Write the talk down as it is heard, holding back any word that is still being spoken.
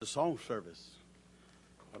The song service.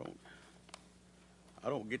 I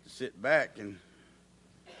don't get to sit back and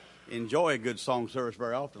enjoy a good song service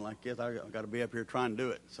very often like this. I got to be up here trying to do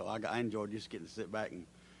it. So I enjoy just getting to sit back and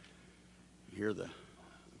hear the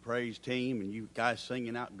praise team and you guys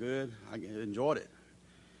singing out good. I enjoyed it.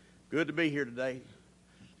 Good to be here today.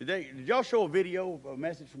 Did y'all show a video of a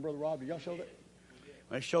message from Brother Rob? Did y'all show that?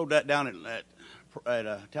 They showed that down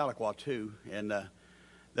at Tahlequah too, and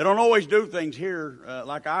they don't always do things here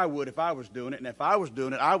like I would if I was doing it. And if I was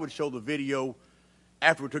doing it, I would show the video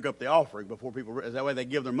after we took up the offering before people. That way they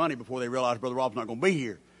give their money before they realize Brother Rob's not going to be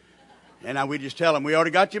here. And we just tell them, we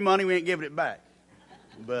already got your money, we ain't giving it back.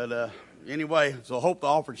 But anyway, so I hope the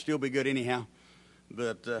offering still be good anyhow.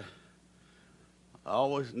 But I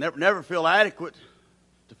always never feel adequate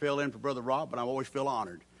to fill in for Brother Rob, but I always feel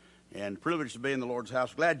honored and privileged to be in the Lord's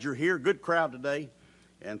house. Glad you're here. Good crowd today,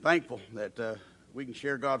 and thankful that we can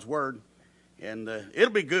share God's word, and it'll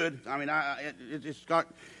be good. I mean, it's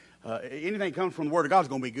got anything comes from the Word of God's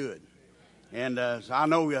going to be good. And so I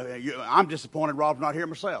know I'm disappointed Rob's not here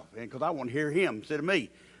myself, because I want to hear him instead of me.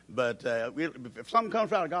 But if something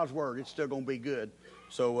comes out of God's Word, it's still going to be good.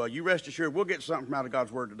 So you rest assured, we'll get something from out of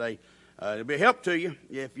God's Word today. It'll be a help to you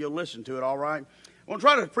if you'll listen to it, all right? I want to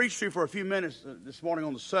try to preach to you for a few minutes this morning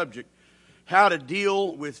on the subject, how to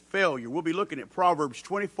deal with failure. We'll be looking at Proverbs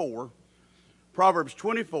 24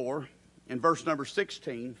 and verse number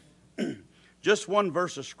 16. Just one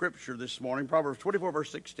verse of Scripture this morning, Proverbs 24,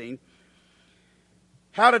 verse 16.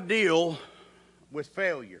 How to deal with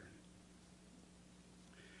failure.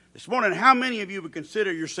 This morning, how many of you would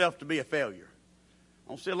consider yourself to be a failure? I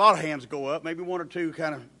don't see a lot of hands go up, maybe one or two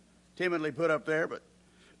kind of timidly put up there, but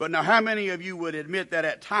now how many of you would admit that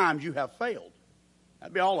at times you have failed?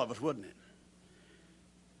 That'd be all of us, wouldn't it?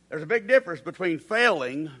 There's a big difference between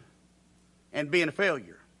failing and being a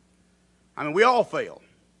failure. I mean, we all fail.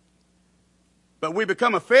 But we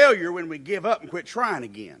become a failure when we give up and quit trying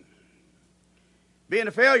again. Being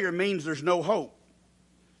a failure means there's no hope.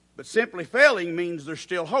 But simply failing means there's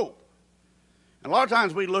still hope. And a lot of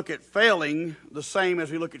times we look at failing the same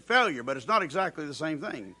as we look at failure, but it's not exactly the same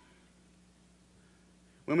thing.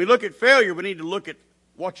 When we look at failure, we need to look at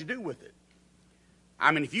what you do with it.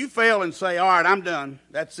 I mean, if you fail and say, all right, I'm done,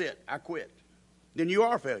 that's it, I quit, then you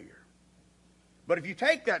are a failure. But if you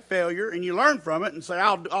take that failure and you learn from it and say,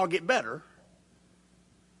 I'll get better,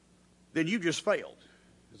 then you just failed.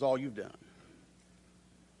 That's all you've done.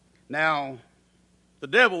 Now, the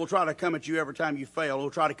devil will try to come at you every time you fail. He'll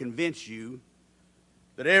try to convince you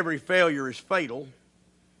that every failure is fatal.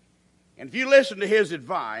 And if you listen to his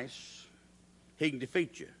advice, he can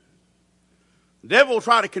defeat you. The devil will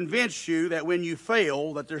try to convince you that when you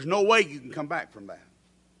fail, that there's no way you can come back from that.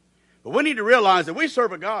 But we need to realize that we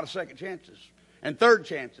serve a God of second chances, and third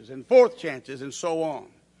chances, and fourth chances, and so on.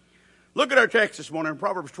 Look at our text this morning in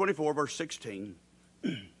Proverbs 24, verse 16.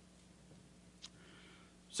 It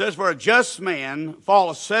says, for a just man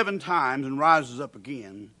falleth 7 times and rises up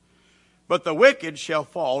again, but the wicked shall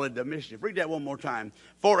fall into mischief. Read that one more time.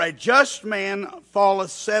 For a just man falleth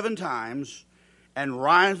 7 times and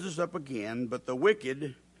rises up again, but the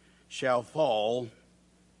wicked shall fall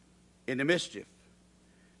into mischief.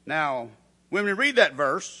 Now, when we read that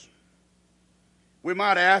verse, we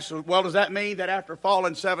might ask, well, does that mean that after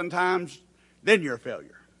falling 7 times, then you're a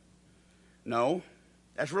failure? No,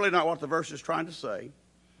 that's really not what the verse is trying to say.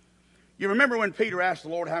 You remember when Peter asked the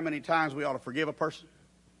Lord how many times we ought to forgive a person?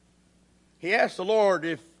 He asked the Lord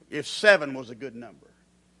if 7 was a good number.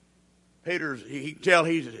 He can tell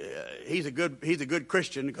he's a good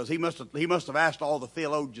Christian because he must have asked all the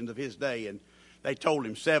theologians of his day, and they told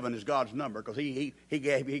him 7 is God's number because he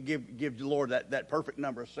gave the Lord that perfect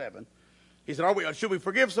number of 7. He said, should we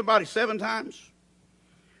forgive somebody 7 times?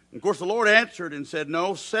 And of course, the Lord answered and said,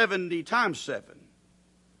 no, 70 times 7.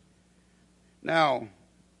 Now,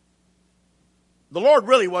 the Lord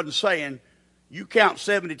really wasn't saying, you count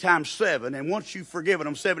 70 times 7, and once you've forgiven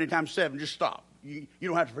them 70 times 7, just stop. You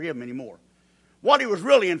don't have to forgive them anymore. What he was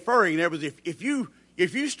really inferring there was if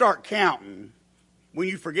you start counting when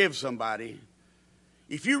you forgive somebody,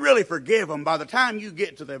 if you really forgive them, by the time you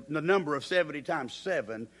get to the number of 70 times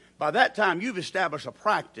 7, by that time you've established a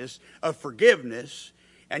practice of forgiveness,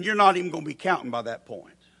 and you're not even going to be counting by that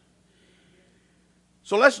point.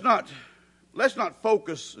 So let's not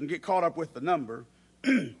focus and get caught up with the number,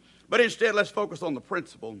 but instead let's focus on the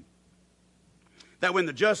principle that when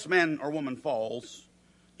the just man or woman falls,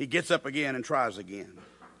 he gets up again and tries again.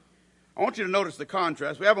 I want you to notice the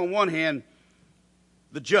contrast. We have on one hand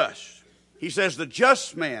the just. He says the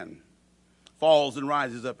just man falls and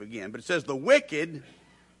rises up again. But it says the wicked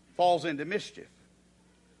falls into mischief.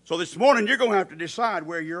 So this morning, you're going to have to decide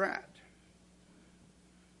where you're at.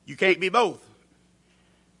 You can't be both.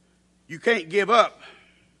 You can't give up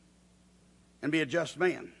and be a just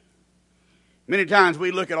man. Many times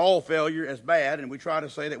we look at all failure as bad, and we try to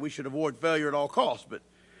say that we should avoid failure at all costs.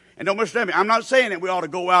 And don't misunderstand me, I'm not saying that we ought to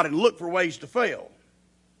go out and look for ways to fail.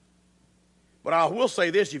 But I will say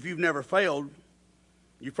this, if you've never failed,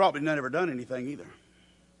 you've probably never done anything either.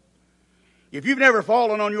 If you've never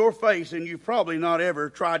fallen on your face, then you've probably not ever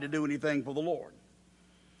tried to do anything for the Lord.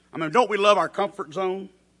 I mean, don't we love our comfort zone?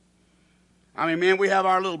 I mean, man, we have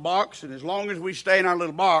our little box, and as long as we stay in our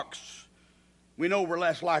little box, we know we're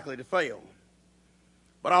less likely to fail.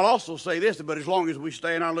 But I'll also say this, but as long as we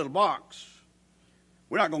stay in our little box,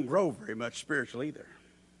 we're not going to grow very much spiritually either.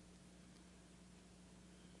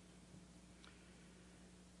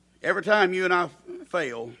 Every time you and I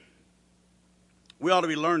fail, we ought to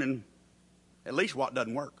be learning at least what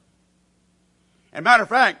doesn't work. And matter of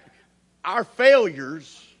fact, our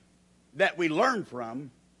failures that we learn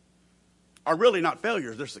from are really not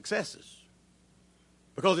failures, they're successes.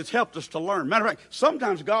 Because it's helped us to learn. Matter of fact,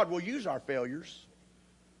 sometimes God will use our failures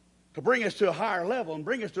to bring us to a higher level and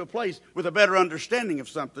bring us to a place with a better understanding of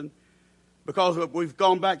something because we've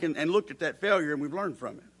gone back and looked at that failure and we've learned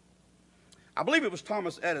from it. I believe it was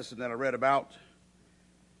Thomas Edison that I read about.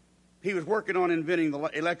 He was working on inventing the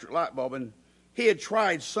electric light bulb, and he had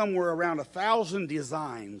tried somewhere around 1,000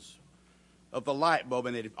 designs of the light bulb,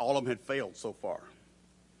 and all of them had failed so far.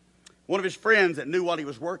 One of his friends that knew what he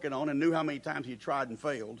was working on and knew how many times he had tried and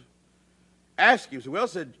failed asked him,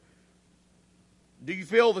 said, do you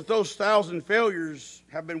feel that those 1,000 failures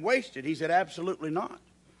have been wasted? He said, absolutely not.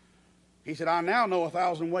 He said, I now know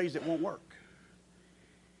 1,000 ways it won't work.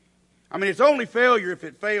 I mean, it's only failure if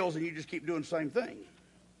it fails and you just keep doing the same thing.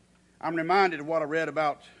 I'm reminded of what I read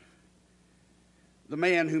about the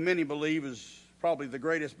man who many believe is probably the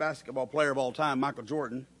greatest basketball player of all time, Michael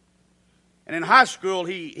Jordan. And in high school,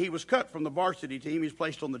 he was cut from the varsity team. He was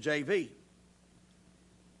placed on the JV.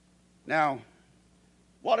 Now,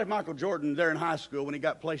 what if Michael Jordan there in high school when he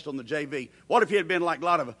got placed on the JV, what if he had been like a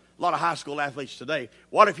lot of high school athletes today?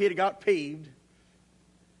 What if he had got peeved?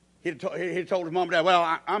 He'd told his mom and dad,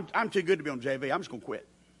 well, I'm too good to be on the JV. I'm just going to quit.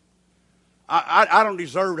 I don't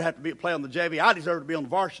deserve to have to play on the JV. I deserve to be on the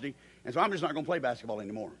varsity, and so I'm just not going to play basketball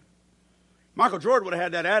anymore. Michael Jordan would have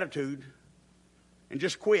had that attitude and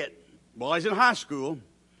just quit. While he's in high school,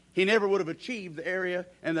 he never would have achieved the area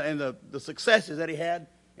and the successes that he had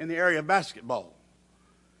in the area of basketball.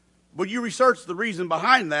 But you research the reason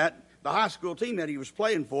behind that, the high school team that he was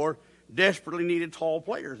playing for desperately needed tall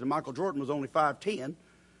players, and Michael Jordan was only 5'10",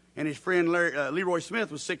 and his friend Leroy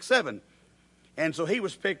Smith was 6'7". And so he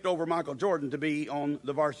was picked over Michael Jordan to be on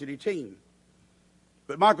the varsity team.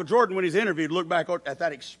 But Michael Jordan, when he's interviewed, looked back at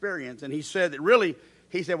that experience, and he said that really,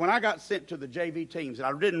 when I got sent to the JV teams,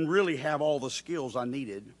 I didn't really have all the skills I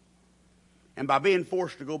needed. And by being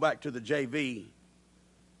forced to go back to the JV,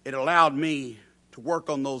 it allowed me to work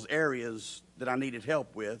on those areas that I needed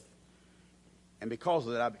help with. And because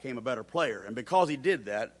of that, I became a better player. And because he did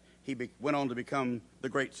that, he went on to become the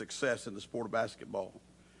great success in the sport of basketball.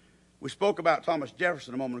 We spoke about Thomas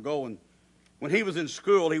Jefferson a moment ago, and when he was in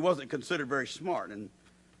school, he wasn't considered very smart. And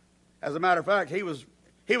as a matter of fact, he was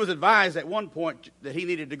advised at one point that he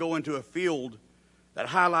needed to go into a field that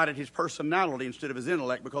highlighted his personality instead of his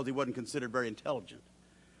intellect because he wasn't considered very intelligent.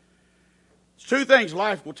 It's two things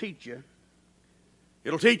life will teach you.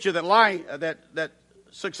 It'll teach you that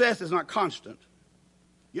success is not constant.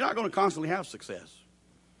 You're not going to constantly have success.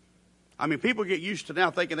 I mean, people get used to now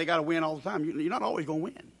thinking they got to win all the time. You're not always going to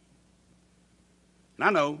win. And I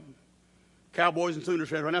know Cowboys and Sooners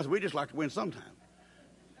fans right now, so we just like to win sometime.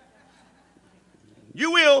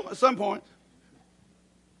 You will at some point.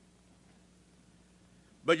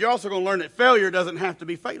 But you're also going to learn that failure doesn't have to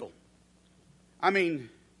be fatal. I mean,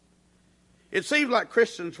 it seems like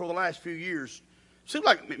Christians for the last few years, it seems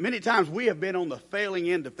like many times we have been on the failing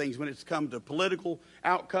end of things when it's come to political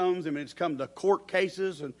outcomes and when it's come to court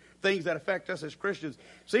cases and things that affect us as Christians.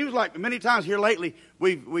 It seems like many times here lately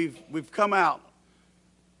we've come out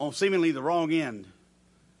on seemingly the wrong end.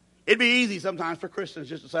 It'd be easy sometimes for Christians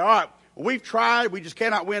just to say, all right, well, we've tried, we just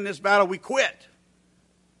cannot win this battle, we quit.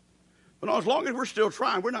 But no, as long as we're still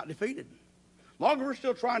trying, we're not defeated. As long as we're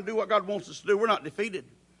still trying to do what God wants us to do, we're not defeated.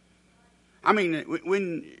 I mean,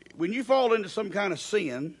 when you fall into some kind of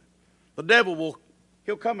sin, the devil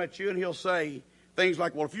he'll come at you and he'll say things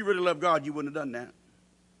like, well, if you really love God, you wouldn't have done that.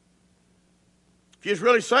 If you was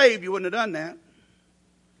really saved, you wouldn't have done that.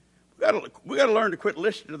 We got to learn to quit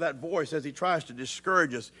listening to that voice as he tries to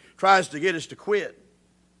discourage us, tries to get us to quit.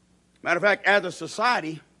 Matter of fact, as a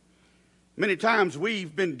society, Many times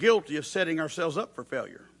we've been guilty of setting ourselves up for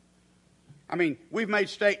failure. I mean, we've made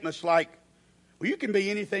statements like, well, you can be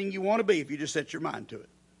anything you want to be if you just set your mind to it.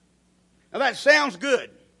 Now that sounds good.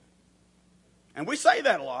 And we say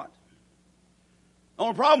that a lot. The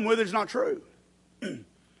only problem with it is not true.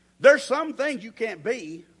 There's some things you can't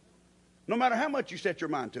be no matter how much you set your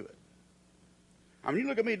mind to it. I mean, you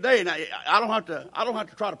look at me today, and I don't have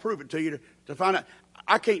to try to prove it to you to find out.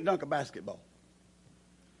 I can't dunk a basketball.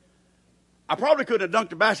 I probably couldn't have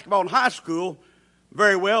dunked a basketball in high school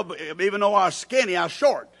very well, but even though I was skinny, I was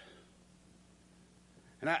short.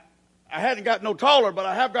 And I hadn't got no taller, but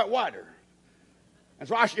I have got wider. And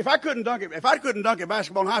so if I couldn't dunk a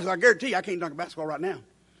basketball in high school, I guarantee you I can't dunk a basketball right now.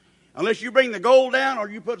 Unless you bring the goal down or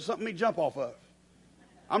you put something me jump off of.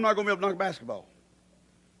 I'm not going to be able to dunk a basketball.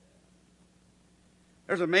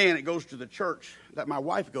 There's a man that goes to the church that my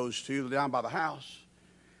wife goes to down by the house.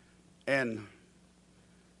 And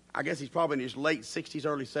I guess he's probably in his late 60s,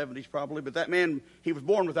 early 70s probably. But that man, he was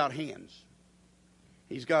born without hands.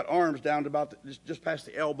 He's got arms down to about just past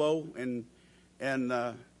the elbow. And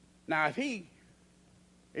now if he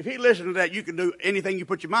listened to that, you can do anything you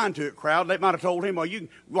put your mind to it crowd, they might have told him, you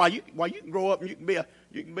can grow up and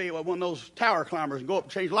you can be one of those tower climbers and go up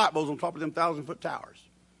and change light bulbs on top of them 1,000-foot towers.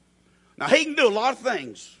 Now he can do a lot of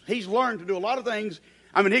things. He's learned to do a lot of things.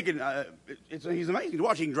 I mean, he's amazing to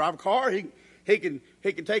watch. He can drive a car. He can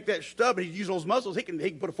take that stub and he use those muscles. He can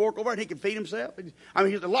put a fork over it. And he can feed himself. I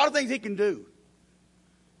mean, there's a lot of things he can do.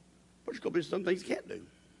 But there's going to be some things he can't do.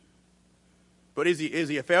 But is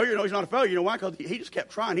he a failure? No, he's not a failure. You know why? Because he just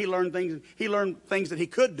kept trying. He learned things that he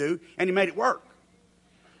could do, and he made it work.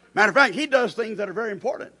 Matter of fact, he does things that are very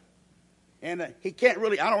important. And he can't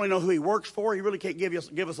really, I don't really know who he works for. He really can't give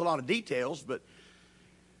us a lot of details, but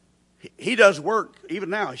he does work, even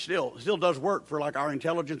now, he still does work for like our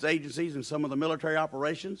intelligence agencies and some of the military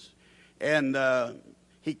operations. And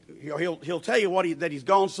he'll tell you that he's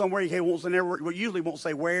gone somewhere. He usually won't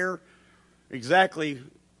say where exactly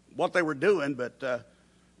what they were doing, but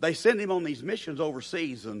they send him on these missions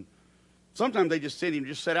overseas, and sometimes they just send him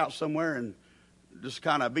just set out somewhere and just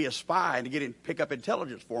kind of be a spy and to get him pick up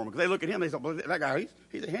intelligence for him. Because they look at him, they say, well, that guy,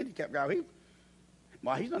 he's a handicapped guy. He's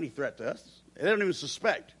not any threat to us. They don't even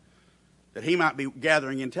suspect that he might be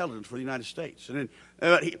gathering intelligence for the United States. And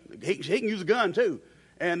then he can use a gun too.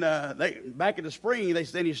 And back in the spring, they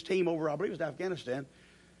sent his team over, I believe it was to Afghanistan.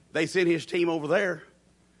 They sent his team over there,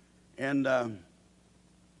 and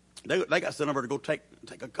they got sent over to go take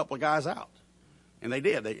a couple of guys out. And they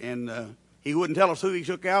did. He wouldn't tell us who he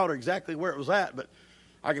took out or exactly where it was at, but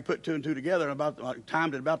I could put two and two together and about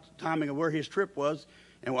the timing of where his trip was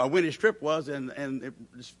and when his trip was. And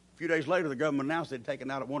just a few days later, the government announced they'd taken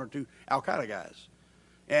out one or two Al-Qaeda guys.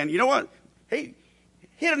 And you know what? He'd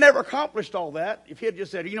have never accomplished all that if he had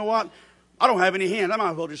just said, you know what? I don't have any hands. I might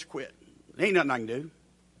as well just quit. There ain't nothing I can do.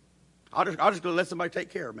 I'll just go let somebody take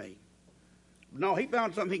care of me. No, he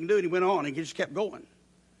found something he can do, and he went on, and he just kept going.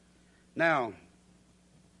 Now,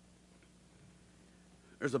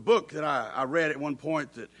 there's a book that I read at one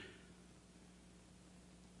point that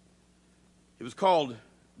it was called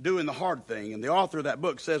Doing the Hard Thing, and the author of that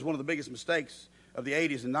book says one of the biggest mistakes of the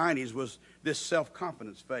 80s and 90s was this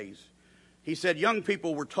self-confidence phase. He said young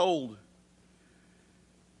people were told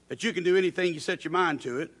that you can do anything you set your mind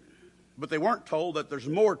to it, but they weren't told that there's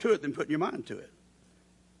more to it than putting your mind to it.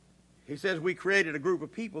 He says we created a group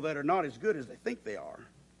of people that are not as good as they think they are.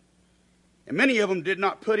 And many of them did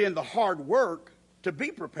not put in the hard work to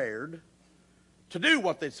be prepared to do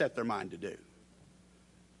what they set their mind to do.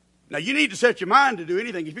 Now, you need to set your mind to do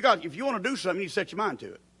anything. If you want to do something, you need to set your mind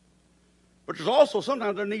to it. But there's also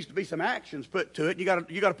sometimes there needs to be some actions put to it. You got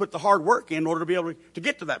to put the hard work in order to be able to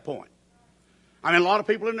get to that point. I mean, a lot of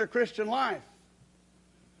people in their Christian life,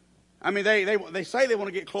 I mean, they say they want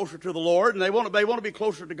to get closer to the Lord, and they want to be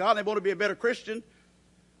closer to God, and they want to be a better Christian.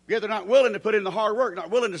 Yet they're not willing to put in the hard work, not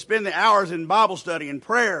willing to spend the hours in Bible study and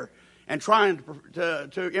prayer and trying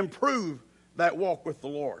to improve that walk with the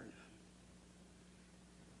Lord.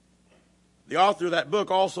 The author of that book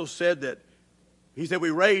also said that, he said, we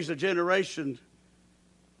raised a generation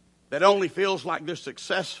that only feels like they're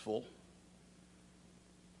successful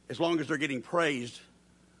as long as they're getting praised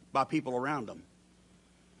by people around them.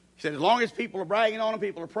 He said, as long as people are bragging on them,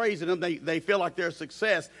 people are praising them, they feel like they're a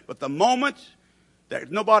success. But the moment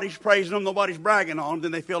that nobody's praising them, nobody's bragging on them,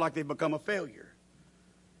 then they feel like they've become a failure.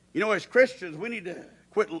 You know, as Christians, we need to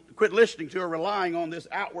quit listening to or relying on this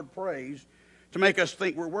outward praise to make us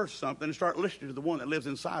think we're worth something and start listening to the one that lives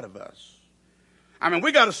inside of us. I mean,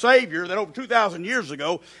 we got a Savior that over 2,000 years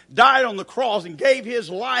ago died on the cross and gave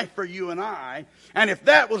his life for you and I. And if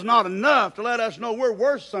that was not enough to let us know we're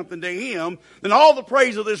worth something to him, then all the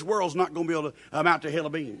praise of this world is not going to be able to amount to a hill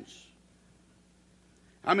of beans.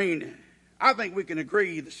 I mean, I think we can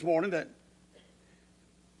agree this morning that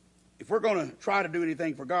if we're going to try to do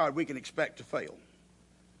anything for God, we can expect to fail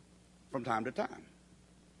from time to time.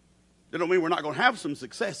 That don't mean we're not going to have some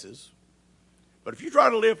successes. But if you try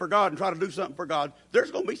to live for God and try to do something for God, there's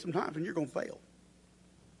going to be some times when you're going to fail.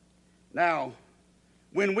 Now,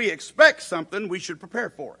 when we expect something, we should prepare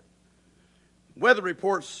for it. Weather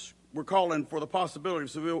reports were calling for the possibility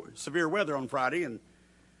of severe weather on Friday, and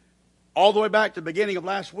all the way back to the beginning of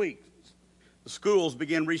last week, the schools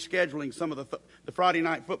began rescheduling some of the Friday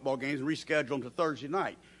night football games and rescheduled them to Thursday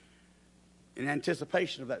night in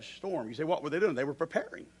anticipation of that storm. You say, what were they doing? They were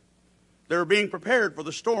preparing. They were being prepared for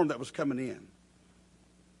the storm that was coming in.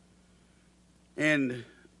 And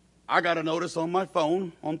I got a notice on my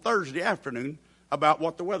phone on Thursday afternoon about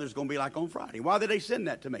what the weather's going to be like on Friday. Why did they send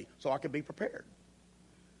that to me? So I could be prepared.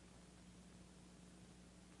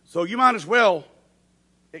 So you might as well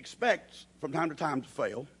expect from time to time to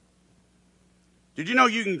fail. Did you know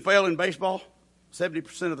you can fail in baseball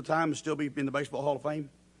 70% of the time and still be in the Baseball Hall of Fame?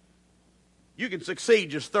 You can succeed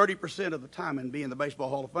just 30% of the time and be in the Baseball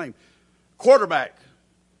Hall of Fame. Quarterback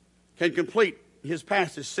can complete his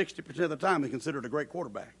passes 60% of the time and considered a great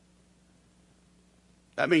quarterback.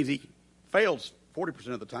 That means he fails 40%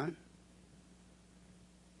 of the time.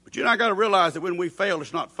 But you and I got to realize that when we fail,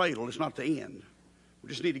 it's not fatal. It's not the end. We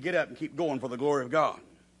just need to get up and keep going for the glory of God.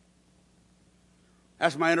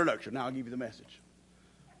 That's my introduction. Now I'll give you the message.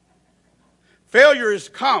 Failure is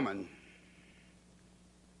common.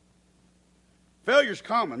 Failure is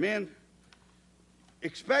common, man.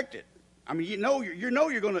 Expect it. I mean, you know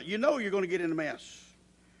you're going to get in a mess.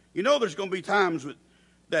 You know there's going to be times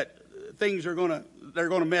that things are going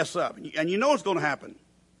to mess up, and you know it's going to happen.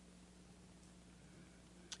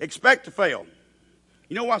 Expect to fail.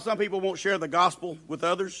 You know why some people won't share the gospel with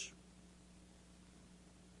others?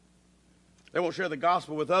 They won't share the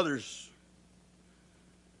gospel with others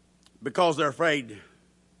because they're afraid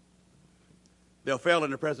they'll fail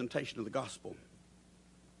in the presentation of the gospel.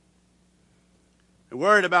 They're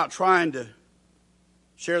worried about trying to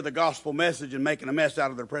share the gospel message and making a mess out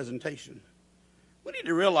of their presentation. We need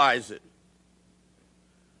to realize that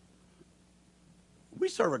we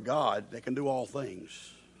serve a God that can do all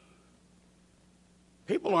things.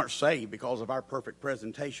 People aren't saved because of our perfect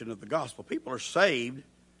presentation of the gospel. People are saved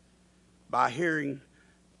by hearing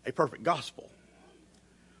a perfect gospel.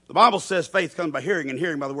 The Bible says faith comes by hearing, and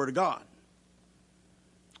hearing by the word of God.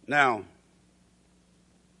 Now,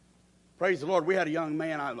 praise the Lord, we had a young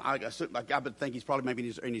man, I would think he's probably maybe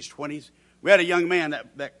in his 20s. We had a young man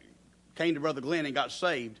that came to Brother Glenn and got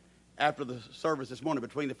saved after the service this morning,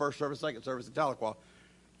 between the first service, second service in Tahlequah.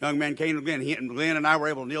 Young man came to Glenn. Glenn and I were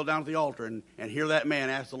able to kneel down at the altar and hear that man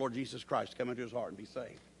ask the Lord Jesus Christ to come into his heart and be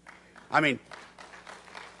saved. I mean,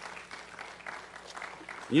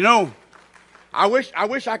 you know, I wish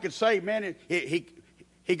I could say, man, he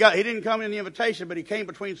didn't come in the invitation, but he came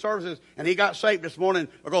between services and he got saved this morning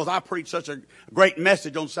because I preached such a great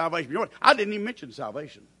message on salvation. You know what? I didn't even mention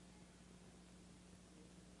salvation.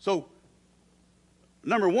 So,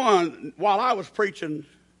 number one, while I was preaching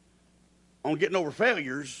on getting over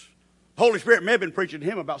failures, the Holy Spirit may have been preaching to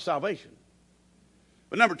him about salvation.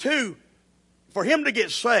 But number two, for him to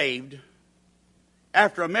get saved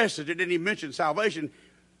after a message that didn't even mention salvation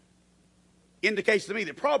indicates to me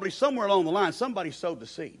that probably somewhere along the line somebody sowed the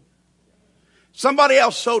seed. Somebody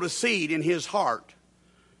else sowed a seed in his heart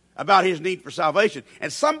about his need for salvation.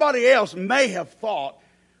 And somebody else may have thought,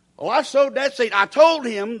 well, I sowed that seed. I told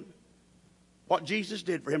him what Jesus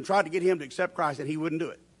did for him, tried to get him to accept Christ, and he wouldn't do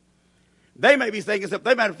it. They may be thinking,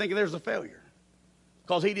 they might have thinking there's a failure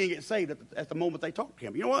because he didn't get saved at the moment they talked to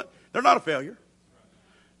him. You know what? They're not a failure.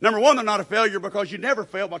 Number one, they're not a failure because you never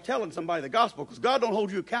fail by telling somebody the gospel, because God don't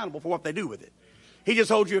hold you accountable for what they do with it. He just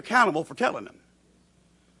holds you accountable for telling them.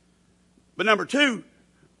 But number two,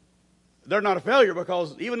 they're not a failure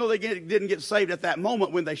because even though they didn't get saved at that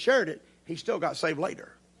moment when they shared it, he still got saved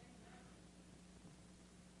later.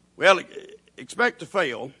 Well, expect to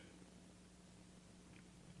fail.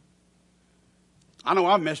 I know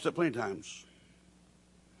I've messed up plenty of times.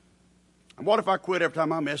 And what if I quit every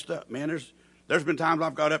time I messed up? Man, there's been times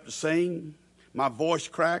I've got up to sing, my voice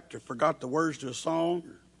cracked, or forgot the words to a song.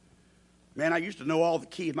 Man, I used to know all the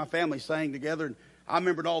keys. My family sang together, and I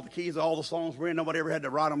remembered all the keys of all the songs we're in. Nobody ever had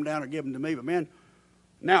to write them down or give them to me. But man,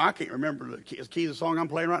 now I can't remember the keys of the song I'm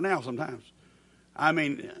playing right now sometimes. I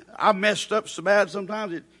mean, I messed up so bad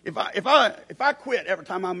sometimes. If I quit every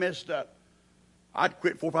time I messed up, I'd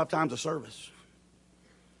quit 4 or 5 times a service.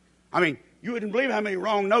 I mean, you wouldn't believe how many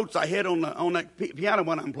wrong notes I hit on that piano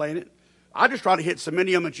when I'm playing it. I just try to hit so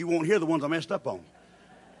many of them that you won't hear the ones I messed up on.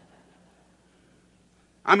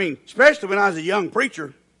 I mean, especially when I was a young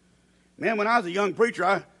preacher. Man, when I was a young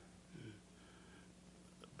preacher,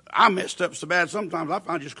 I messed up so bad sometimes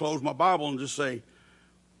I just close my Bible and just say,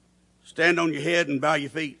 stand on your head and bow your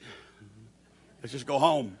feet. Let's just go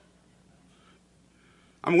home.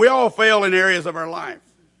 I mean, we all fail in areas of our life.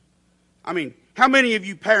 I mean, how many of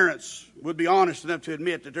you parents would be honest enough to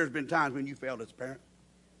admit that there's been times when you failed as a parent?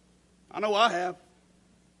 I know I have.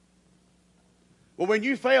 Well, when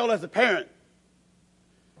you failed as a parent,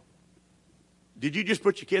 did you just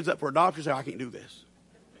put your kids up for adoption and say, I can't do this?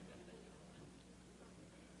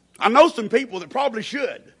 I know some people that probably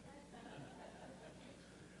should.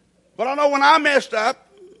 But I know when I messed up,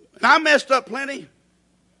 and I messed up plenty,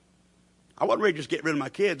 I wasn't ready to just get rid of my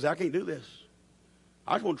kids. I can't do this.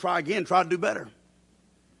 I just want to try again, try to do better.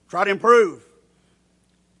 Try to improve.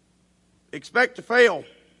 Expect to fail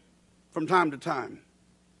from time to time.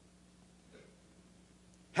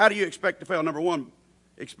 How do you expect to fail? Number one,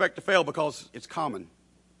 expect to fail because it's common.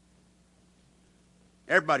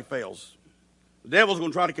 Everybody fails. The devil's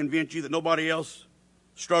going to try to convince you that nobody else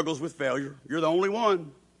struggles with failure. You're the only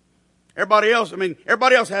one. Everybody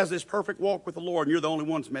else has this perfect walk with the Lord, and you're the only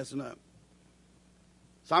one that's messing up.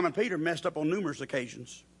 Simon Peter messed up on numerous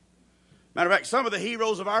occasions. Matter of fact, some of the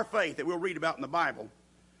heroes of our faith that we'll read about in the Bible,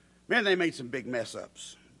 man, they made some big mess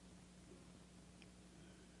ups.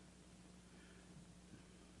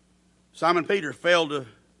 Simon Peter failed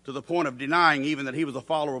to the point of denying even that he was a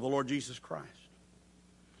follower of the Lord Jesus Christ.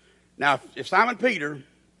 Now, if Simon Peter,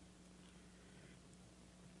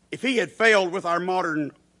 if he had failed with our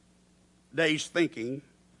modern days thinking,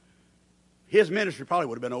 his ministry probably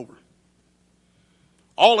would have been over.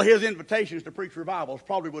 All of his invitations to preach revivals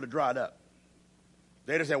probably would have dried up.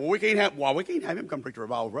 They'd have said, well, we can't have him come preach a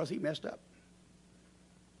revival for us. He messed up.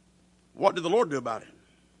 What did the Lord do about it?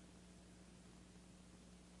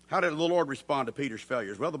 How did the Lord respond to Peter's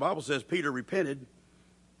failures? Well, the Bible says Peter repented.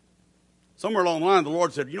 Somewhere along the line, the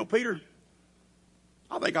Lord said, Peter,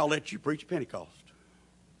 I think I'll let you preach Pentecost.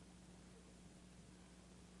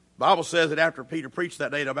 The Bible says that after Peter preached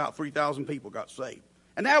that day, about 3,000 people got saved.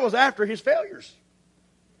 And that was after his failures.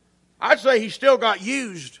 I'd say he still got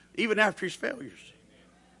used even after his failures.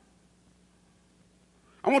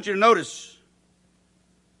 I want you to notice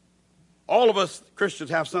all of us Christians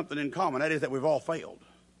have something in common. That is that we've all failed.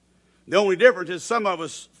 The only difference is some of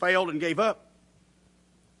us failed and gave up.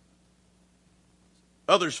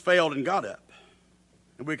 Others failed and got up.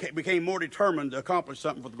 And we became more determined to accomplish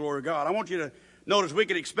something for the glory of God. I want you to notice we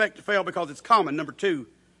can expect to fail because it's common. Number two,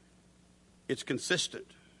 it's consistent.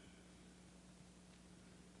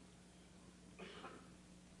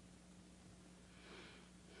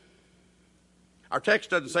 Our text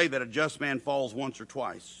doesn't say that a just man falls once or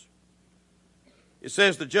twice. It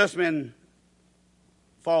says the just man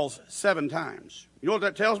falls 7 times. You know what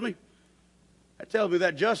that tells me? That tells me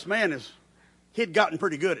that just man he'd gotten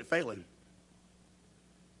pretty good at failing.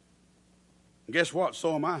 And guess what?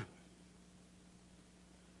 So am I.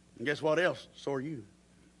 And guess what else? So are you.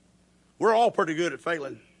 We're all pretty good at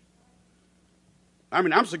failing. I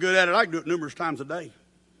mean, I'm so good at it, I can do it numerous times a day.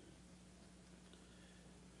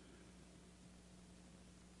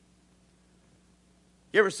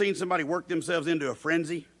 You ever seen somebody work themselves into a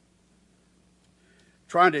frenzy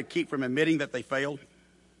trying to keep from admitting that they failed?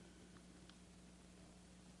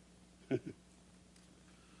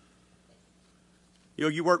 You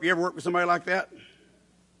ever work with somebody like that?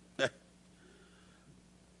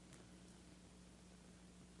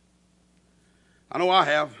 I know I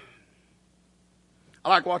have. I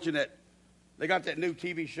like watching that. They got that new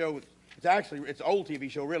TV show. It's an old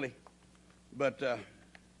TV show, really. But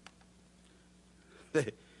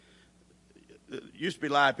it used to be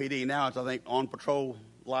Live PD. Now it's, I think, On Patrol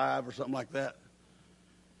Live or something like that.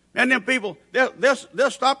 And them people, they'll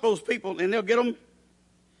stop those people and they'll get them.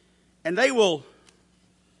 And they will,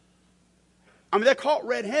 they're caught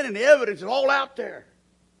red-handed. The evidence is all out there.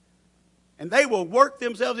 And they will work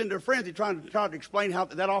themselves into a frenzy trying to explain how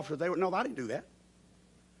that officer, no, I didn't do that.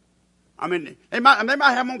 They might have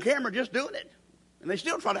them on camera just doing it. And they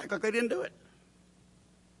still try to act like they didn't do it.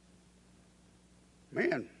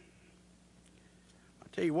 Man, I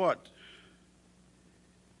tell you what,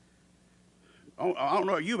 I don't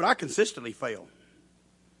know about you, but I consistently fail.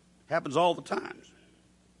 Happens all the time.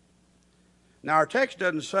 Now, our text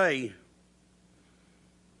doesn't say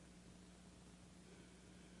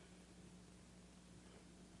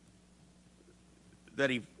that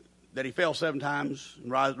he fell 7 times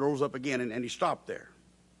and rose up again, and he stopped there.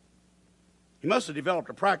 He must have developed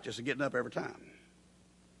a practice of getting up every time.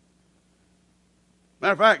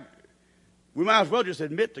 Matter of fact, we might as well just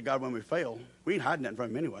admit to God when we fail. We ain't hiding that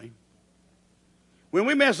from him anyway. When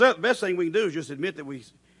we mess up, the best thing we can do is just admit that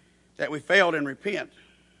we failed and repent.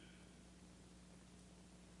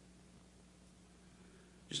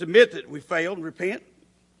 Just admit that we failed and repent.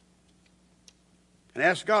 And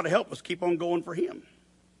ask God to help us keep on going for him.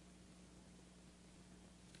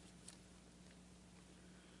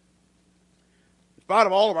 In spite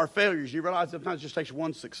of all of our failures, you realize sometimes it just takes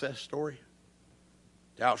one success story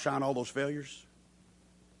to outshine all those failures.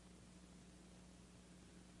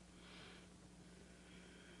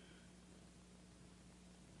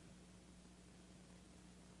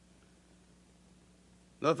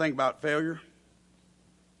 Another thing about failure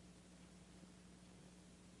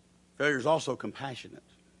is also compassionate.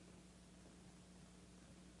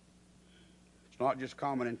 It's not just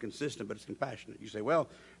common and consistent, but it's compassionate. You say, well,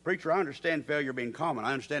 preacher, I understand failure being common.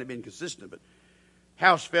 I understand it being consistent, but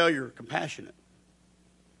how's failure compassionate?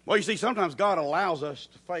 Well, you see, sometimes God allows us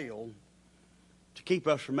to fail to keep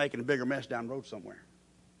us from making a bigger mess down the road somewhere.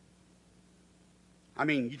 I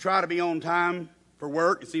mean, you try to be on time for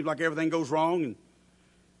work. It seems like everything goes wrong, and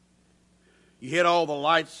you hit all the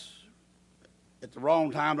lights at the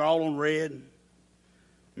wrong time. They're all on red.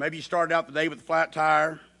 Maybe you started out the day with a flat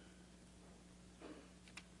tire.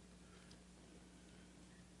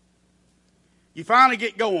 You finally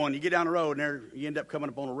get going. You get down the road, and there you end up coming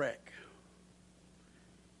up on a wreck.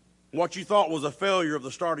 What you thought was a failure of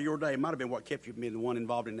the start of your day might have been what kept you from being the one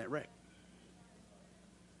involved in that wreck.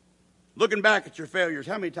 Looking back at your failures,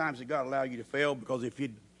 how many times did God allow you to fail? Because if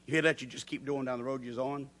He'd let you just keep doing down the road you're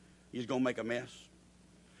on, you're going to make a mess.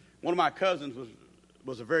 One of my cousins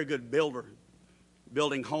was a very good builder,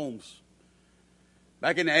 building homes.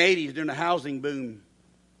 Back in the 80s, during the housing boom,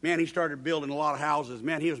 man, he started building a lot of houses.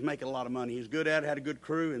 Man, he was making a lot of money. He was good at it, had a good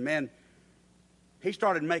crew, and man, he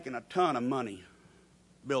started making a ton of money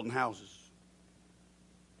building houses.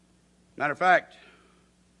 Matter of fact,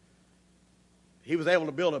 he was able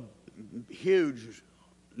to build a huge,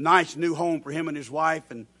 nice new home for him and his wife,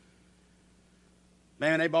 and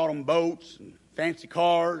man, they bought them boats and fancy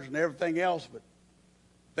cars and everything else, but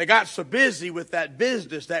they got so busy with that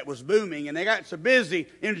business that was booming, and they got so busy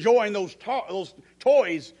enjoying those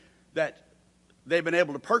toys that they've been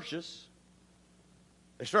able to purchase,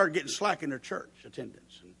 they started getting slack in their church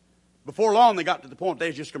attendance. And before long, they got to the point they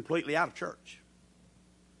was just completely out of church.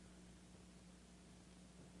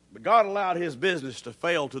 But God allowed his business to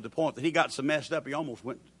fail to the point that he got so messed up he almost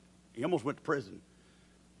went to prison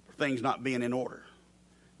for things not being in order.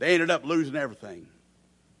 They ended up losing everything.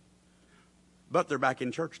 But they're back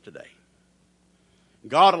in church today.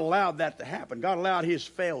 God allowed that to happen. God allowed his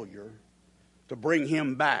failure to bring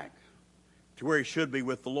him back to where he should be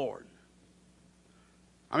with the Lord.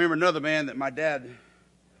 I remember another man that my dad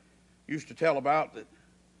used to tell about, that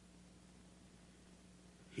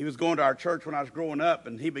he was going to our church when I was growing up,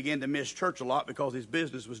 and he began to miss church a lot because his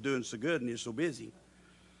business was doing so good and he was so busy.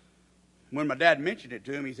 When my dad mentioned it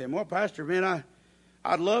to him, he said, well, Pastor, man,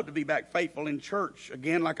 I'd love to be back faithful in church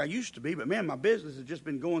again like I used to be, but man, my business has just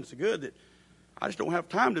been going so good that I just don't have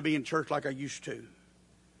time to be in church like I used to.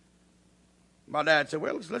 My dad said,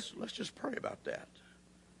 well, let's just pray about that.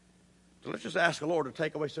 So let's just ask the Lord to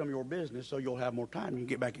take away some of your business so you'll have more time and you can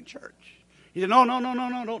get back in church. He said, no,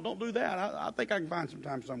 don't do that. I think I can find some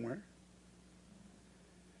time somewhere.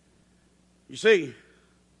 You see,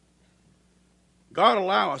 God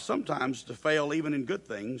allows us sometimes to fail even in good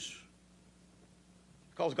things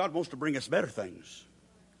because God wants to bring us better things.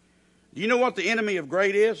 Do you know what the enemy of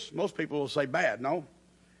great is? Most people will say bad. No.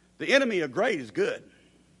 The enemy of great is good.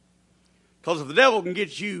 Because if the devil can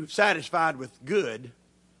get you satisfied with good,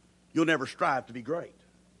 you'll never strive to be great.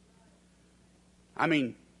 I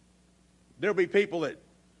mean, there'll be people that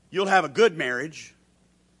you'll have a good marriage,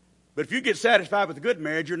 but if you get satisfied with a good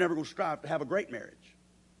marriage, you're never going to strive to have a great marriage.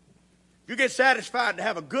 If you get satisfied to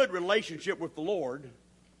have a good relationship with the Lord,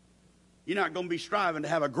 you're not going to be striving to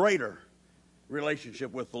have a greater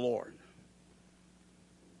relationship with the Lord.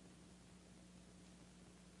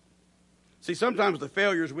 See, sometimes the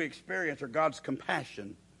failures we experience are God's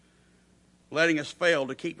compassion, letting us fail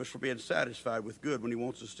to keep us from being satisfied with good when he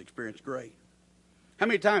wants us to experience great. How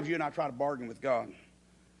many times you and I try to bargain with God?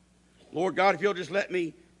 Lord God, if you'll just let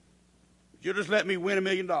me win $1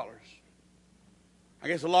 million. I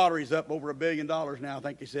guess the lottery's up over $1 billion now, I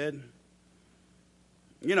think they said.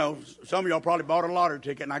 You know, some of y'all probably bought a lottery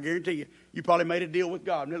ticket, and I guarantee you probably made a deal with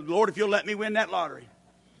God. Lord, if you'll let me win that lottery,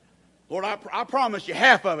 Lord, I promise you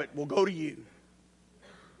half of it will go to you.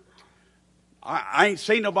 I ain't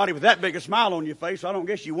seen nobody with that big a smile on your face, so I don't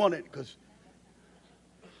guess you want it. Because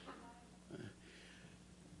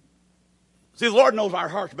see, the Lord knows our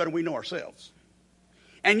hearts better than we know ourselves.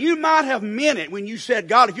 And you might have meant it when you said,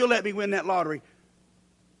 God, if you'll let me win that lottery,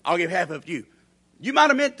 I'll give half of it to you. You might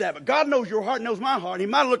have meant that, but God knows your heart, knows my heart. He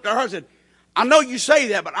might have looked at our heart and said, I know you say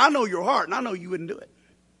that, but I know your heart, and I know you wouldn't do it.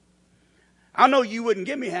 I know you wouldn't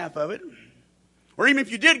give me half of it. Or even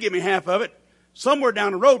if you did give me half of it, somewhere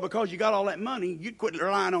down the road, because you got all that money, you'd quit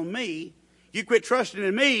relying on me. You'd quit trusting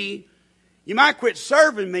in me. You might quit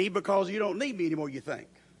serving me because you don't need me anymore, you think.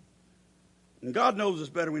 And God knows us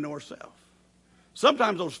better than we know ourselves.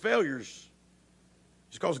 Sometimes those failures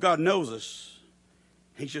is because God knows us.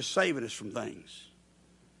 He's just saving us from things.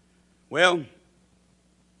 Well,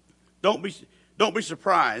 don't be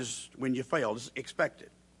surprised when you fail. Just expect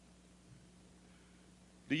it.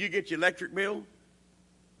 Do you get your electric bill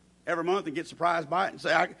every month and get surprised by it and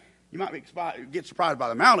say, you might get surprised by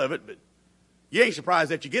the amount of it, but you ain't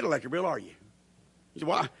surprised that you get an electric bill, are you? You say,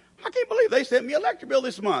 well, I can't believe they sent me an electric bill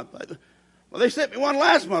this month. Well, they sent me one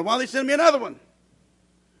last month. Why don't they send me another one?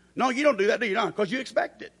 No, you don't do that, do you? Because you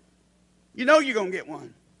expect it. You know you're going to get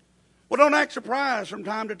one. Well, don't act surprised from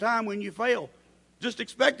time to time when you fail. Just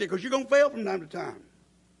expect it, because you're going to fail from time to time.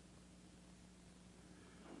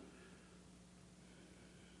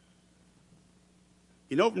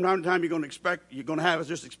 You know, from time to time you're going to have it.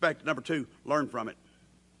 Just expect it. Number two, learn from it.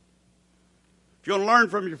 If you're going to learn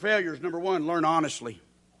from your failures, number one, learn honestly.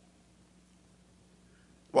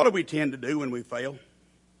 What do we tend to do when we fail?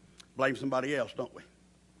 Blame somebody else, don't we?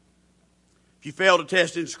 If you failed a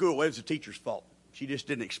test in school, well, it's the teacher's fault. She just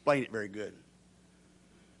didn't explain it very good.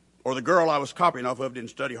 Or the girl I was copying off of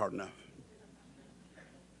didn't study hard enough.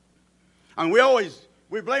 I mean,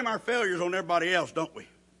 we blame our failures on everybody else, don't we?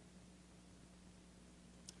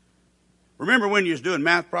 Remember when you was doing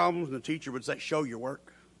math problems and the teacher would say, show your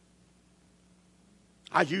work?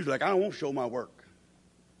 I was usually like, I don't want to show my work.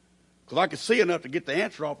 Because I could see enough to get the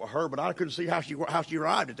answer off of her, but I couldn't see how she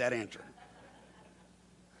arrived at that answer.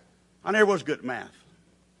 I never was good at math.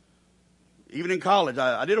 Even in college,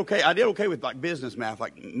 I did okay. I did okay with like business math,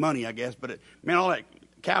 like money, I guess. But all that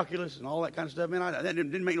calculus and all that kind of stuff, that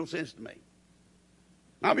didn't make no sense to me.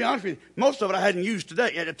 And I'll be honest with you, most of it I hadn't used to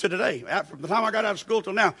today. From the time I got out of school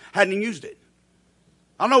till now, I hadn't even used it.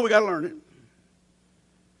 I know we got to learn it.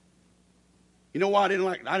 You know why I didn't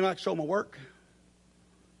like to show my work?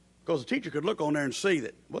 Because the teacher could look on there and see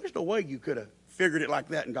that, well, there's no way you could have figured it like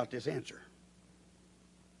that and got this answer.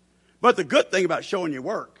 But the good thing about showing your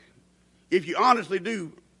work, if you honestly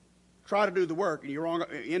do try to do the work and you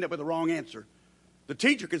end up with the wrong answer, the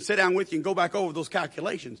teacher can sit down with you and go back over those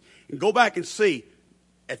calculations and go back and see,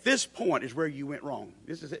 at this point is where you went wrong.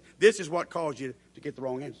 This is it. This is what caused you to get the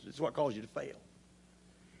wrong answer. This is what caused you to fail.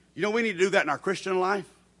 You know, we need to do that in our Christian life.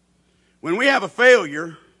 When we have a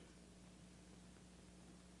failure,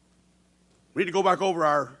 we need to go back over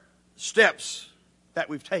our steps that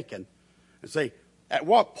we've taken and say, at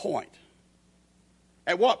what point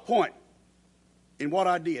in what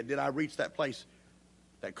I did I reach that place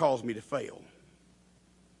that caused me to fail?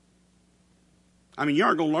 I mean, you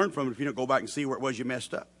aren't going to learn from it if you don't go back and see where it was you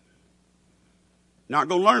messed up. Not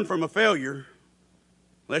going to learn from a failure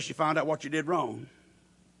unless you find out what you did wrong.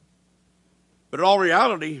 But in all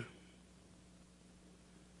reality,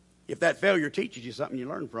 if that failure teaches you something, you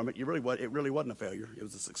learn from it, it really wasn't a failure. It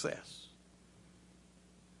was a success.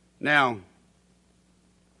 Now,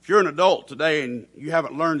 if you're an adult today and you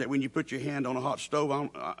haven't learned that when you put your hand on a hot stove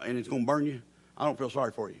and it's going to burn you, I don't feel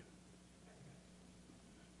sorry for you.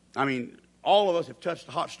 I mean, all of us have touched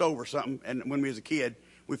a hot stove or something, and when we was a kid,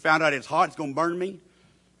 we found out it's hot, it's going to burn me.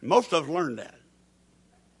 Most of us learned that.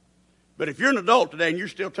 But if you're an adult today and you're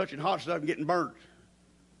still touching hot stuff and getting burnt,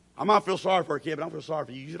 I might feel sorry for a kid, but I don't feel sorry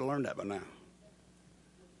for you. You should have learned that by now.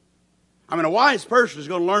 I mean, a wise person is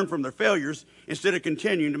going to learn from their failures instead of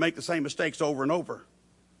continuing to make the same mistakes over and over.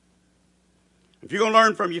 If you're going to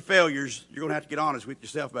learn from your failures, you're going to have to get honest with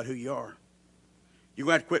yourself about who you are. You're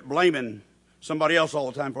going to have to quit blaming somebody else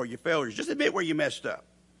all the time for your failures. Just admit where you messed up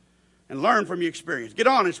and learn from your experience. Get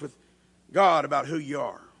honest with God about who you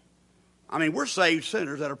are. I mean, we're saved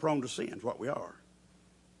sinners that are prone to sin, is what we are.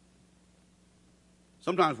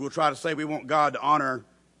 Sometimes we'll try to say we want God to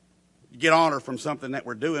get honor from something that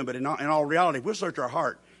we're doing, but in all reality, if we'll search our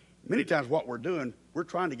heart, many times what we're doing, we're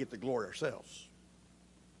trying to get the glory ourselves.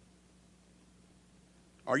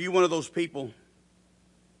 Are you one of those people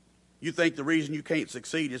you think the reason you can't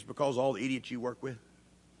succeed is because of all the idiots you work with?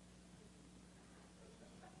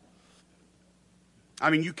 I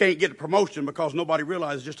mean, you can't get a promotion because nobody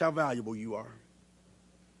realizes just how valuable you are.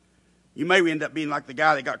 You may end up being like the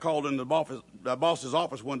guy that got called into the boss's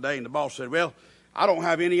office one day, and the boss said, well, I don't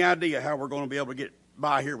have any idea how we're going to be able to get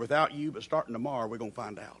by here without you, but starting tomorrow, we're going to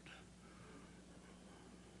find out.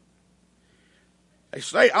 They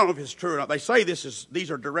say, I don't know if it's true or not, they say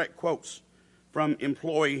these are direct quotes from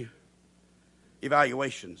employee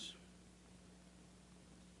evaluations.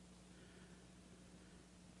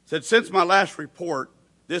 It said, since my last report,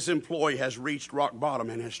 this employee has reached rock bottom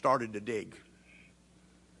and has started to dig.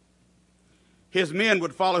 His men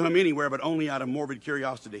would follow him anywhere, but only out of morbid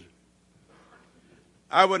curiosity.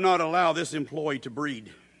 I would not allow this employee to breed.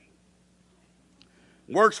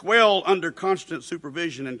 Works well under constant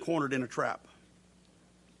supervision and cornered in a trap.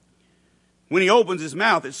 When he opens his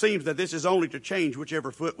mouth, it seems that this is only to change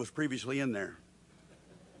whichever foot was previously in there.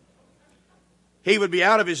 He would be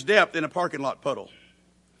out of his depth in a parking lot puddle.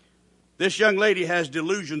 This young lady has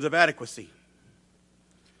delusions of adequacy.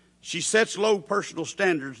 She sets low personal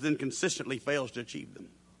standards, then consistently fails to achieve them.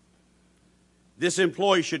 This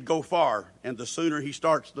employee should go far, and the sooner he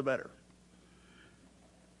starts, the better.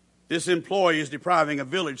 This employee is depriving a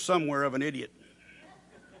village somewhere of an idiot.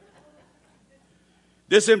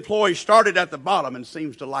 This employee started at the bottom and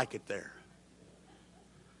seems to like it there.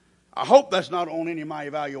 I hope that's not on any of my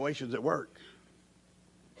evaluations at work.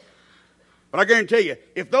 But I guarantee you,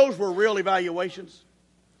 if those were real evaluations,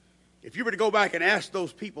 if you were to go back and ask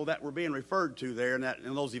those people that were being referred to there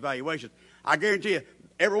in those evaluations, I guarantee you,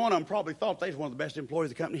 every one of them probably thought they was one of the best employees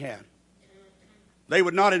the company had. They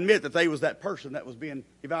would not admit that they was that person that was being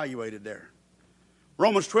evaluated there.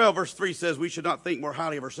 Romans 12, verse 3 says we should not think more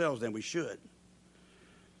highly of ourselves than we should.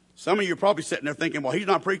 Some of you are probably sitting there thinking, well, he's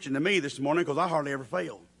not preaching to me this morning because I hardly ever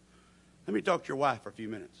fail. Let me talk to your wife for a few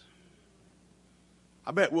minutes.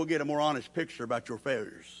 I bet we'll get a more honest picture about your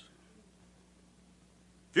failures.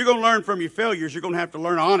 If you're going to learn from your failures, you're going to have to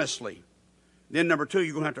learn honestly. Then number two,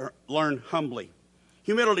 you're going to have to learn humbly.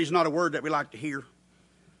 Humility is not a word that we like to hear.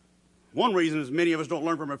 One reason is many of us don't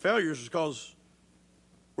learn from our failures is because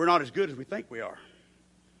we're not as good as we think we are.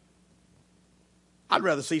 I'd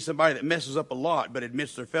rather see somebody that messes up a lot but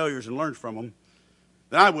admits their failures and learns from them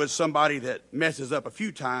than I would somebody that messes up a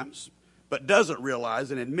few times but doesn't realize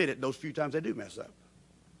and admit it those few times they do mess up.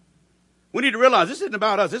 We need to realize this isn't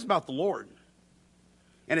about us, it's about the Lord.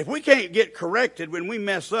 And if we can't get corrected when we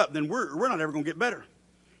mess up, then we're not ever going to get better.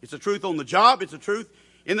 It's the truth on the job, it's the truth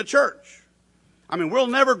in the church. I mean, we'll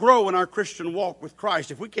never grow in our Christian walk with Christ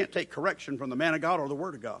if we can't take correction from the man of God or the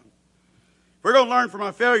Word of God. If we're going to learn from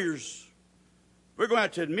our failures, we're going to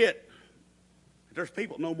have to admit that there's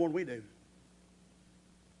people that know more than we do.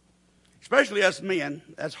 Especially us men,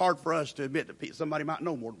 that's hard for us to admit that somebody might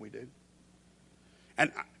know more than we do.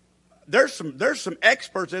 And there's some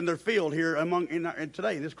experts in their field here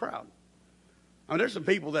today in this crowd. I mean, there's some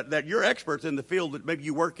people that you're experts in the field that maybe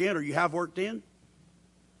you work in or you have worked in.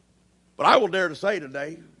 But I will dare to say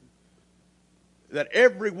today that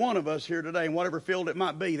every one of us here today, in whatever field it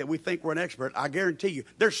might be, that we think we're an expert, I guarantee you,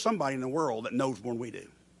 there's somebody in the world that knows more than we do.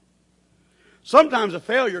 Sometimes a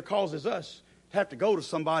failure causes us to have to go to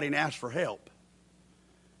somebody and ask for help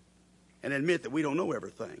and admit that we don't know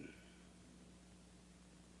everything.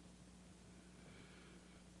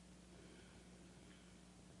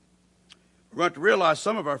 We're going to have to realize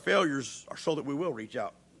some of our failures are so that we will reach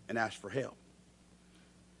out and ask for help.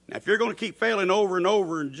 Now, if you're going to keep failing over and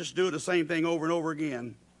over and just do the same thing over and over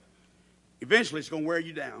again, eventually it's going to wear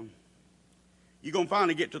you down. You're going to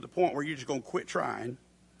finally get to the point where you're just going to quit trying.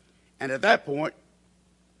 And at that point,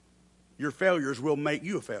 your failures will make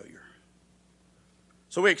you a failure.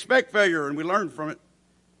 So we expect failure and we learn from it.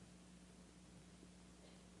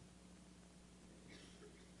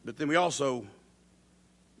 But then we also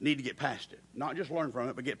need to get past it. Not just learn from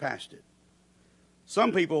it, but get past it.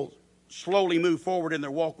 Some people slowly move forward in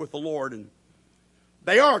their walk with the Lord, and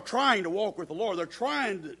they are trying to walk with the Lord. They're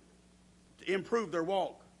trying to improve their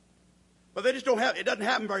walk. But they just don't have, it doesn't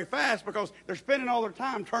happen very fast because they're spending all their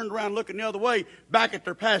time turned around looking the other way back at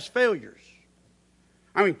their past failures.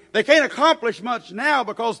 I mean, they can't accomplish much now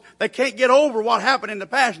because they can't get over what happened in the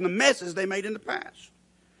past and the messes they made in the past.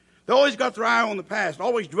 They always got their eye on the past,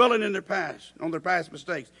 always dwelling in their past, on their past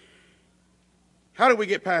mistakes. How do we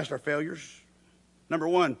get past our failures? Number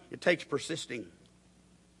one, it takes persisting.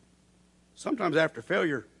 Sometimes after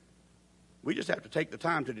failure, we just have to take the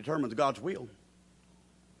time to determine God's will.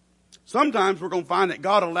 Sometimes we're going to find that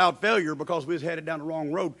God allowed failure because we was headed down the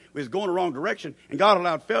wrong road. We was going the wrong direction, and God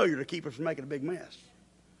allowed failure to keep us from making a big mess.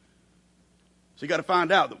 So you got to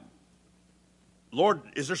find out, Lord,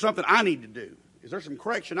 is there something I need to do? Is there some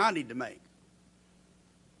correction I need to make?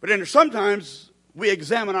 But then sometimes we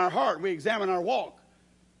examine our heart, we examine our walk,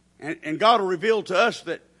 and God will reveal to us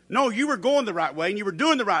that No, you were going the right way and you were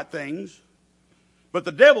doing the right things, but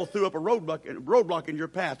the devil threw up a roadblock in your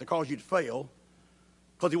path to cause you to fail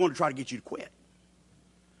because he wanted to try to get you to quit.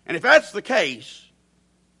 And if that's the case,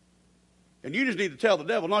 then you just need to tell the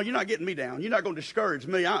devil, no, you're not getting me down. You're not going to discourage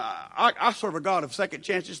me. I serve a God of second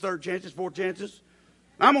chances, third chances, fourth chances.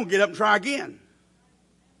 I'm going to get up and try again.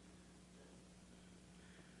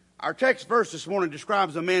 Our text verse this morning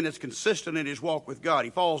describes a man that's consistent in his walk with God.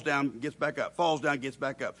 He falls down, gets back up, falls down, gets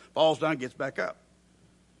back up, falls down, gets back up.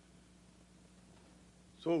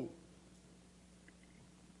 So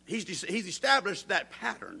he's established that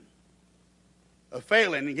pattern of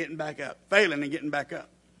failing and getting back up, failing and getting back up.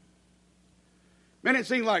 Man, it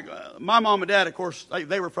seemed like my mom and dad, of course,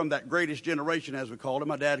 they were from that greatest generation, as we called it.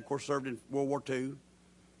 My dad, of course, served in World War II.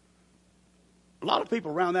 A lot of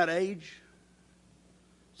people around that age,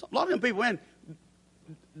 a lot of them people, man,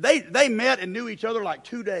 they met and knew each other like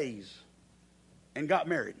 2 days and got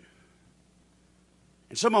married.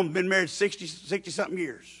 And some of them have been married 60-something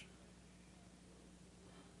years.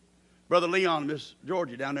 Brother Leon and Miss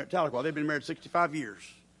Georgia down there at Tahlequah, they've been married 65 years.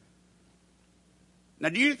 Now,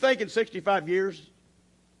 do you think in 65 years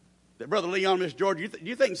that Brother Leon and Miss Georgia, do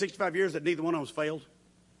you think in 65 years that neither one of them has failed?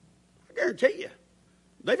 I guarantee you.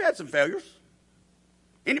 They've had some failures.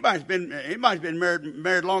 Anybody's been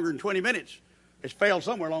married longer than 20 minutes has failed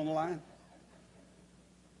somewhere along the line.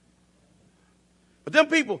 But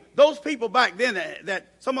those people back then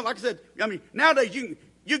that someone, like I said, I mean, nowadays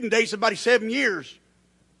you can date somebody 7 years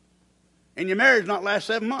and your marriage not last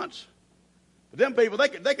 7 months. But them people,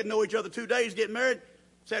 they could know each other 2 days, get married,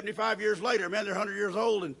 75 years later, man, they're 100 years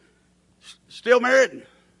old and still married.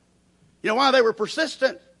 You know why? They were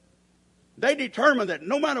persistent. They determined that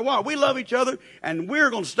no matter what, we love each other and we're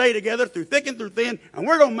going to stay together through thick and through thin and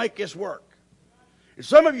we're going to make this work. And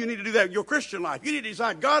some of you need to do that in your Christian life. You need to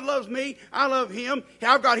decide, God loves me, I love Him,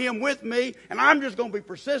 I've got Him with me, and I'm just going to be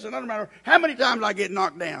persistent. It doesn't matter how many times I get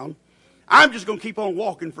knocked down, I'm just going to keep on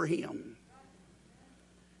walking for Him.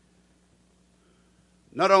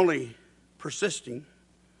 Not only persisting,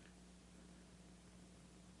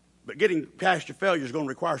 but getting past your failure is going to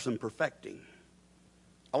require some perfecting.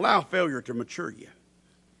 Allow failure to mature you.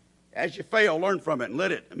 As you fail, learn from it and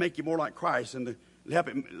let it make you more like Christ and help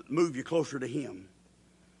it move you closer to Him.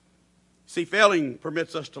 See, failing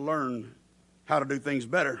permits us to learn how to do things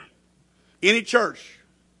better. Any church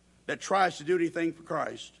that tries to do anything for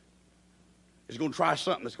Christ is going to try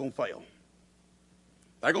something that's going to fail.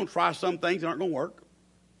 They're going to try some things that aren't going to work.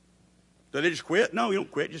 Do they just quit? No, you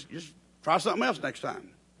don't quit. Just try something else next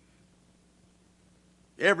time.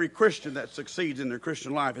 Every Christian that succeeds in their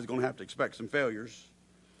Christian life is going to have to expect some failures.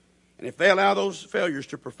 And if they allow those failures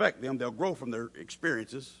to perfect them, they'll grow from their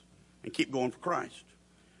experiences and keep going for Christ.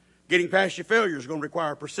 Getting past your failures is going to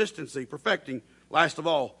require persistency, perfecting. Last of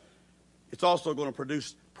all, it's also going to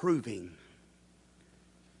produce proving.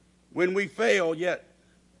 When we fail, yet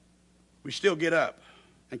we still get up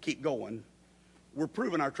and keep going, we're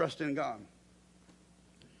proving our trust in God.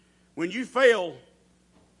 When you fail,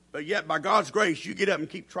 but yet by God's grace, you get up and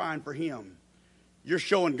keep trying for Him, you're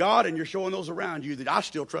showing God and you're showing those around you that I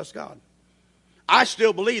still trust God. I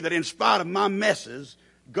still believe that in spite of my messes,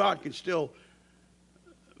 God can still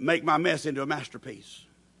make my mess into a masterpiece.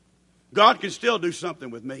 God can still do something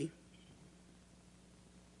with me.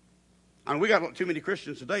 I mean, we got too many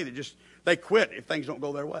Christians today that they quit if things don't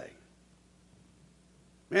go their way.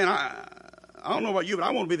 Man, I don't know about you, but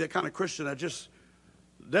I want to be that kind of Christian that the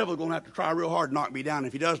devil's going to have to try real hard to knock me down.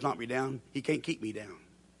 If he does knock me down, he can't keep me down.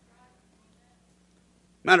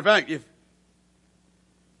 Matter of fact, if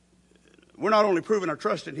we're not only proving our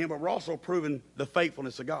trust in Him, but we're also proving the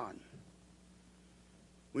faithfulness of God.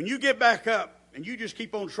 When you get back up and you just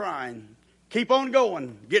keep on trying, keep on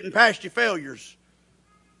going, getting past your failures,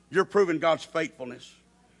 you're proving God's faithfulness.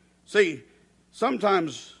 See,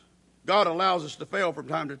 sometimes God allows us to fail from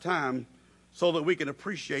time to time so that we can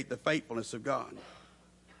appreciate the faithfulness of God.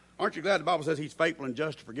 Aren't you glad the Bible says He's faithful and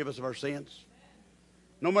just to forgive us of our sins?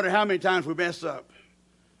 No matter how many times we mess up,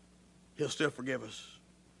 He'll still forgive us.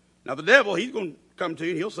 Now the devil, he's going to come to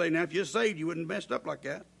you and he'll say, now if you're saved, you wouldn't have messed up like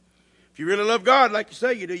that. If you really love God like you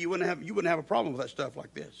say you do, you wouldn't have a problem with that stuff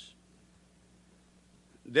like this.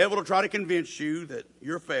 The devil will try to convince you that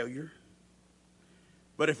you're a failure.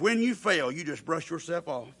 But if when you fail, you just brush yourself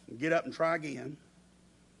off and get up and try again.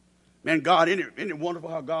 Man, God, isn't it wonderful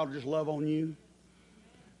how God will just love on you?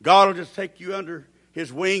 God will just take you under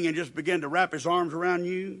His wing and just begin to wrap His arms around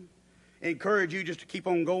you, encourage you just to keep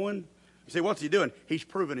on going. You say, what's He doing? He's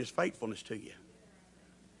proving His faithfulness to you.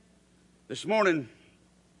 This morning,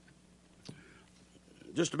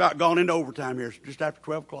 just about gone into overtime here. It's just after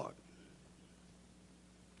 12 o'clock.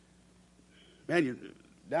 Man,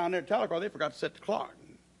 down there at Tahlequah, they forgot to set the clock.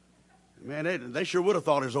 Man, they sure would have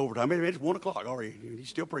thought it was overtime. Man, it's 1 o'clock already. He's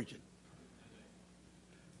still preaching.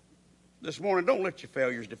 This morning, don't let your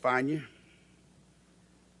failures define you.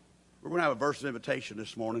 We're going to have a verse of invitation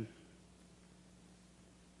this morning.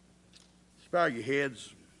 Bow your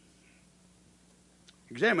heads.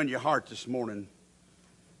 Examine your heart this morning.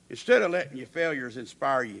 Instead of letting your failures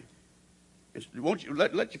inspire you, won't you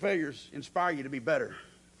let your failures inspire you to be better?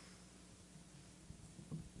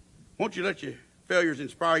 Won't you let your failures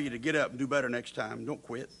inspire you to get up and do better next time? Don't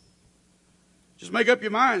quit. Just make up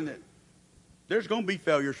your mind that there's going to be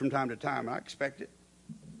failures from time to time. I expect it.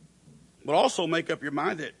 But also make up your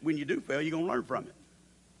mind that when you do fail, you're going to learn from it.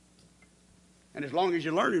 And as long as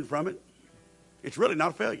you're learning from it, it's really not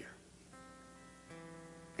a failure.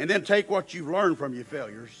 And then take what you've learned from your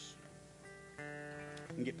failures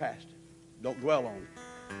and get past it. Don't dwell on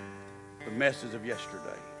the messes of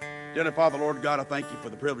yesterday. Dear Father, Lord God, I thank you for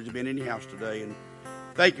the privilege of being in your house today. And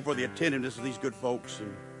thank you for the attentiveness of these good folks.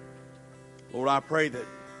 And Lord, I pray that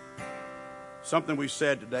something we've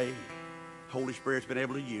said today, Holy Spirit's been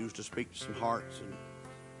able to use to speak to some hearts. And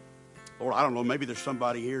Lord, I don't know, maybe there's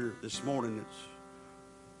somebody here this morning that's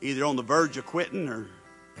either on the verge of quitting or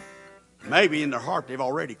maybe in their heart they've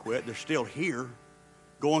already quit. They're still here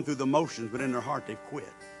going through the motions, but in their heart they've quit.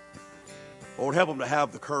 Lord, help them to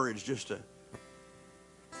have the courage just to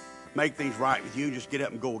make things right with you. Just get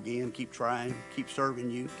up and go again. Keep trying. Keep serving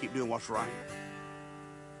you. Keep doing what's right.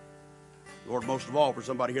 Lord, most of all, for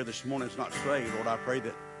somebody here this morning that's not saved, Lord, I pray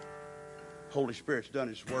that Holy Spirit's done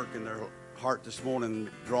His work in their heart this morning,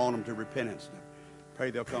 drawing them to repentance. I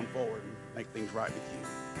pray they'll come forward and make things right with you.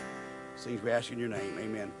 These things we ask in your name.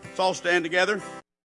 Amen. Let's all stand together.